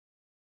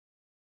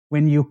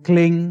When you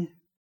cling,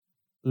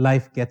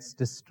 life gets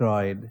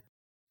destroyed.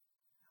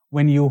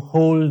 When you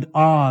hold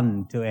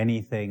on to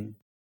anything,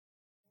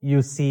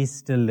 you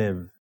cease to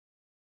live.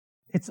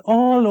 It's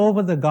all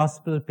over the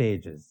gospel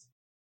pages.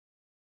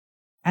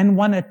 And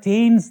one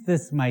attains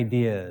this, my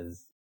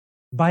dears,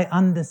 by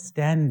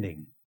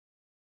understanding.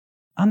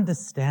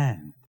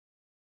 Understand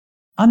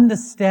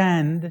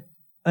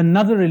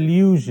another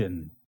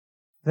illusion,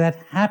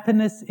 that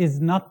happiness is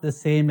not the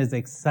same as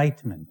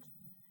excitement.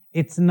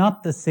 It's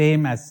not the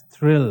same as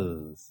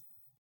thrills.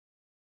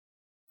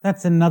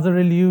 That's another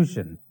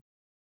illusion.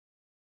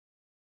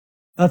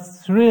 A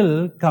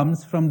thrill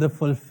comes from the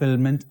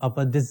fulfillment of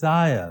a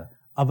desire,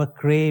 of a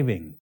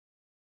craving.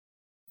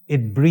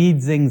 It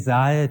breeds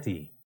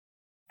anxiety,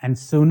 and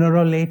sooner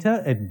or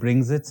later it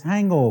brings its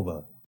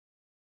hangover.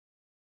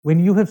 When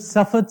you have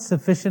suffered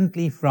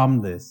sufficiently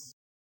from this,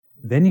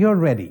 then you're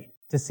ready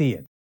to see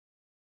it.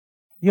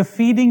 You're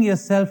feeding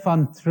yourself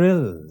on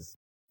thrills.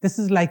 This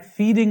is like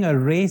feeding a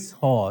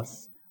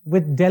racehorse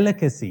with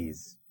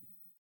delicacies.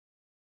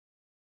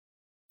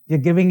 You're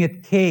giving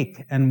it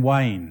cake and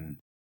wine.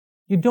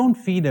 You don't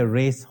feed a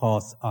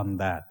racehorse on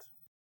that.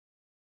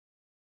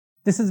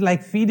 This is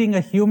like feeding a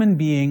human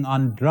being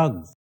on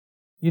drugs.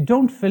 You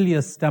don't fill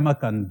your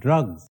stomach on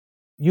drugs.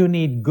 You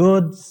need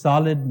good,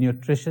 solid,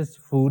 nutritious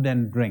food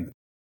and drink.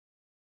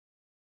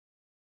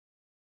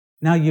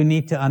 Now you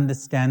need to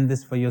understand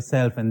this for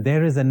yourself, and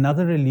there is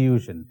another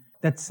illusion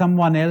that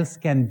someone else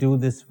can do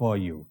this for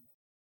you.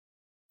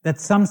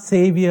 That some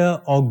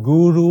savior or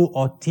guru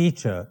or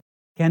teacher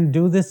can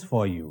do this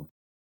for you.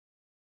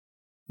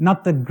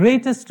 Not the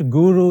greatest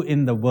guru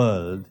in the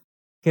world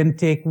can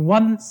take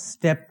one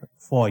step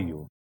for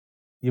you.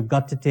 You've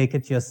got to take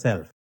it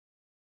yourself.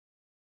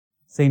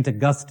 St.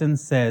 Augustine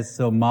says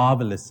so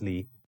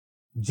marvelously,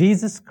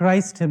 Jesus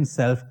Christ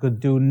himself could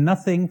do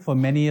nothing for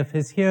many of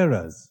his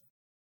hearers.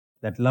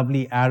 That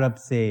lovely Arab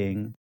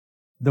saying,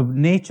 the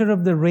nature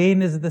of the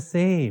rain is the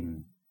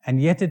same,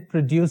 and yet it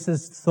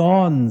produces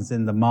thorns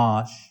in the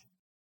marsh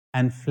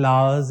and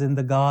flowers in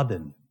the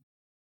garden.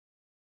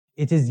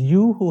 It is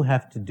you who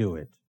have to do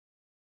it.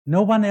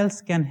 No one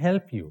else can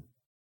help you.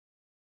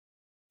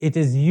 It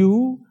is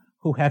you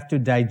who have to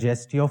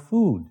digest your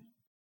food.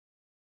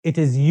 It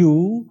is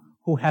you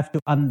who have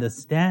to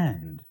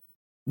understand.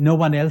 No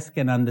one else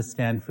can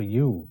understand for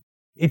you.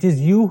 It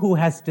is you who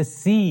has to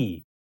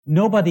see.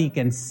 Nobody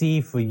can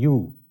see for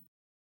you.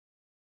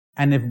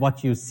 And if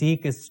what you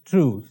seek is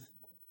truth,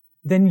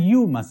 then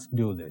you must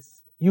do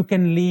this. You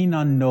can lean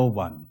on no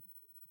one.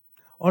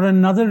 Or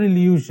another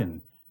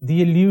illusion,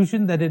 the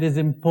illusion that it is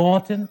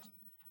important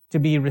to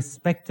be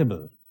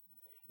respectable.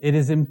 It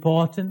is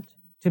important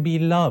to be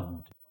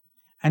loved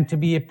and to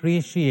be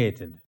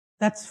appreciated.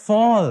 That's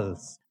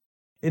false.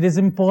 It is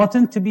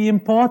important to be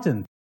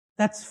important.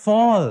 That's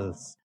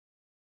false.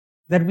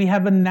 That we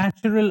have a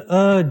natural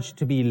urge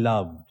to be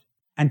loved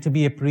and to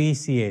be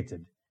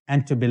appreciated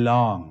and to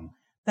belong.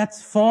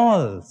 That's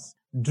false.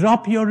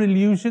 Drop your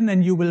illusion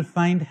and you will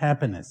find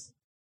happiness.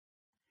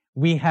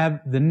 We have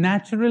the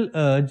natural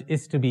urge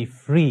is to be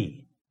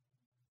free.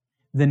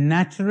 The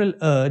natural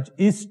urge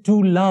is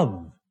to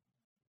love,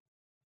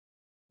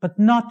 but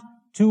not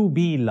to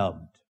be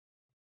loved.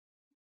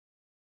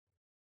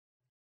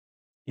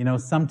 You know,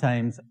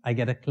 sometimes I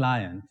get a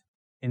client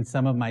in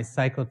some of my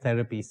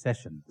psychotherapy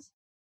sessions,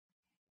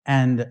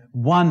 and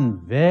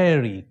one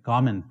very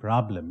common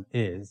problem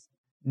is,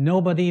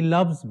 nobody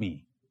loves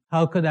me.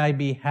 How could I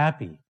be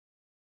happy?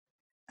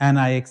 And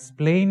I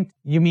explained,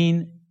 you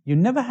mean you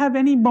never have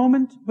any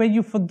moment where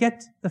you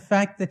forget the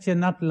fact that you're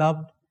not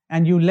loved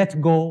and you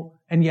let go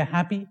and you're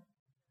happy?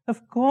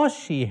 Of course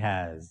she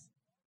has.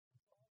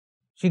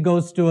 She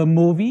goes to a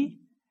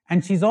movie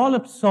and she's all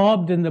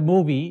absorbed in the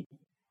movie,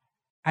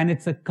 and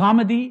it's a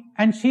comedy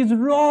and she's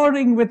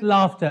roaring with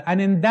laughter,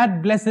 and in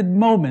that blessed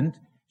moment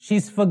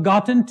she's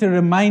forgotten to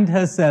remind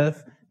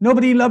herself,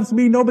 nobody loves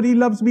me, nobody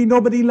loves me,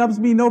 nobody loves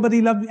me,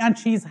 nobody loves me, and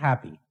she's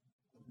happy.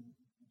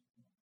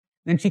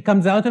 Then she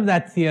comes out of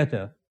that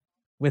theater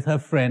with her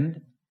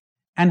friend,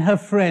 and her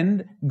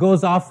friend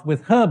goes off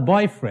with her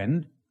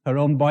boyfriend, her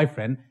own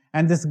boyfriend,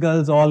 and this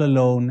girl's all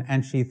alone,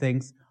 and she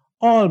thinks,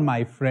 all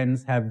my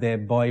friends have their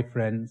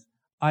boyfriends.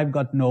 I've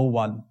got no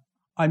one.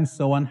 I'm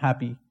so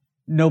unhappy.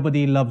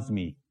 Nobody loves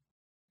me.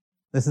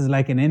 This is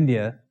like in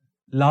India.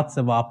 Lots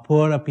of our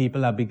poorer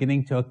people are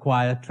beginning to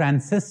acquire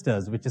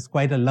transistors, which is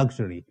quite a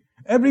luxury.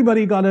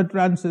 Everybody got a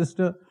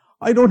transistor.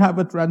 I don't have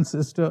a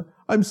transistor.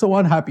 I'm so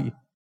unhappy.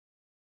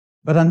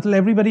 But until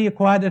everybody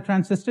acquired a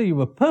transistor, you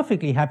were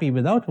perfectly happy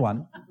without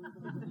one.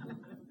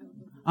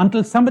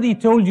 Until somebody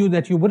told you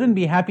that you wouldn't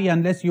be happy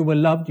unless you were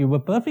loved, you were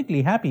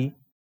perfectly happy.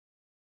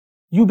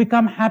 You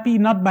become happy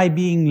not by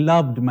being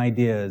loved, my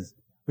dears,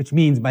 which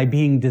means by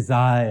being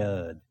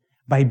desired,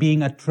 by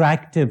being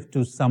attractive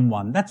to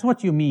someone. That's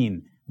what you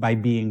mean by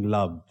being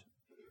loved.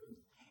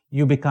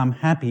 You become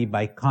happy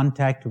by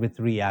contact with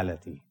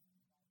reality.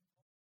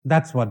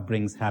 That's what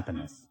brings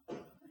happiness.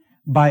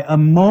 By a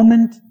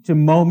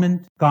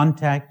moment-to-moment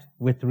contact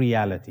with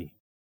reality.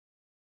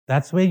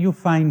 That's where you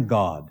find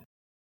God.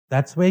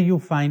 That's where you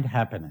find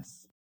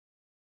happiness.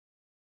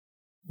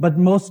 But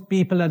most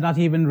people are not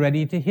even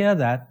ready to hear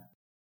that.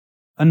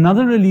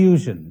 Another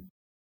illusion,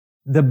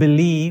 the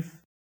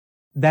belief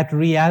that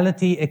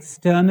reality,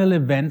 external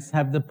events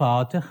have the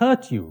power to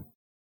hurt you,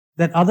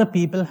 that other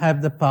people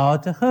have the power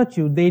to hurt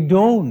you. They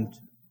don't.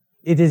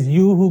 It is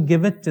you who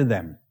give it to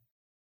them.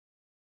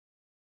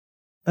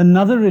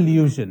 Another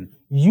illusion,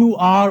 you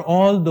are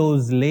all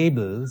those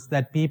labels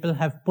that people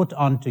have put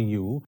onto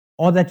you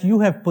or that you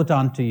have put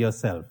onto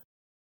yourself.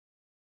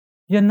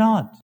 You're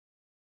not.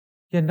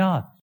 You're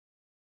not.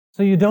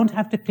 So you don't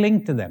have to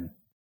cling to them.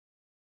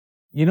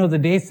 You know, the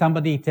day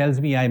somebody tells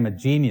me I'm a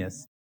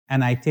genius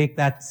and I take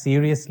that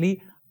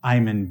seriously,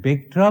 I'm in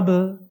big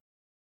trouble.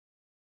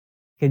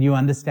 Can you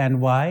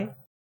understand why?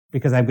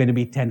 Because I'm going to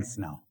be tense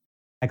now.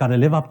 I got to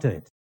live up to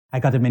it. I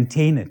got to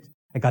maintain it.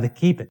 I got to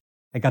keep it.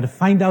 I got to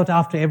find out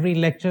after every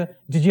lecture,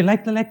 did you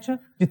like the lecture?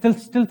 Do you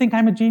still think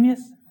I'm a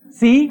genius?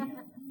 See?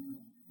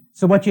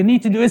 So what you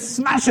need to do is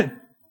smash it.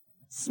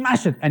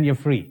 Smash it and you're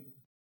free.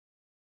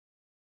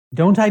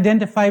 Don't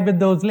identify with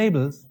those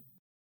labels.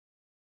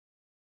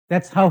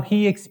 That's how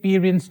he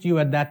experienced you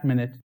at that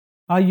minute.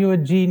 Are you a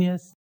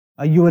genius?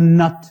 Are you a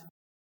nut?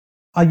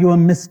 Are you a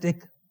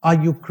mystic? Are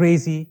you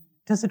crazy?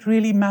 Does it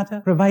really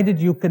matter?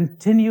 Provided you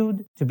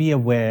continued to be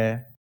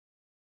aware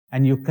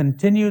and you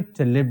continued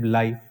to live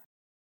life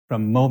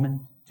from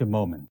moment to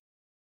moment.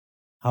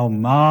 How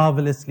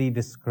marvelously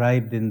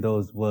described in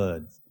those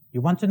words. You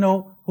want to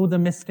know who the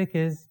mystic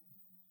is?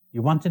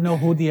 You want to know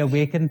who the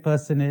awakened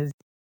person is?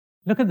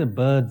 Look at the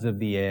birds of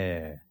the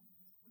air.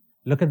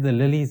 Look at the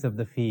lilies of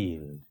the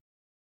field.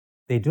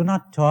 They do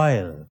not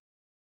toil.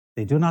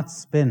 They do not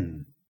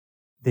spin.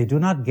 They do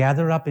not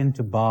gather up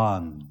into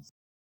barns.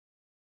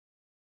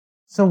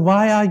 So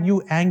why are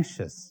you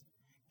anxious?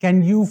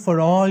 Can you, for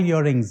all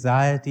your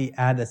anxiety,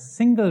 add a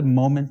single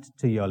moment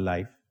to your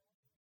life?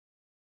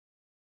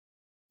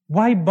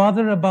 Why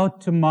bother about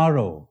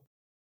tomorrow?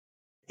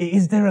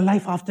 Is there a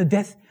life after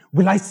death?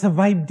 Will I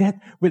survive death?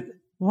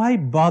 Why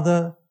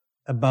bother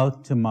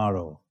about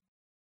tomorrow?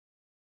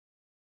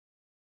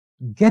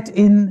 Get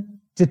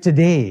into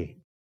today.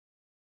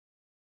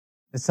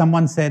 As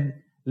someone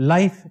said,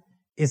 life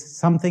is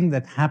something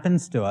that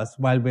happens to us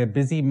while we're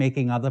busy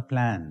making other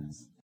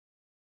plans.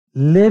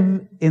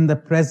 Live in the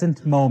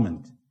present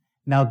moment.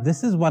 Now,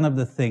 this is one of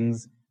the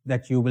things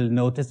that you will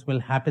notice will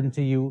happen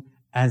to you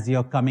as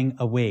you're coming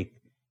awake.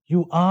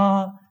 You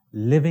are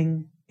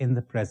living in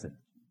the present.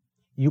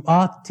 You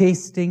are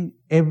tasting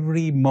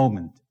every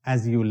moment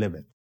as you live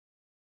it.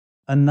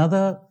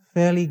 Another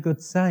fairly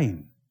good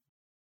sign.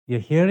 You're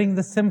hearing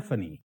the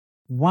symphony,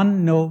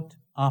 one note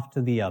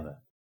after the other.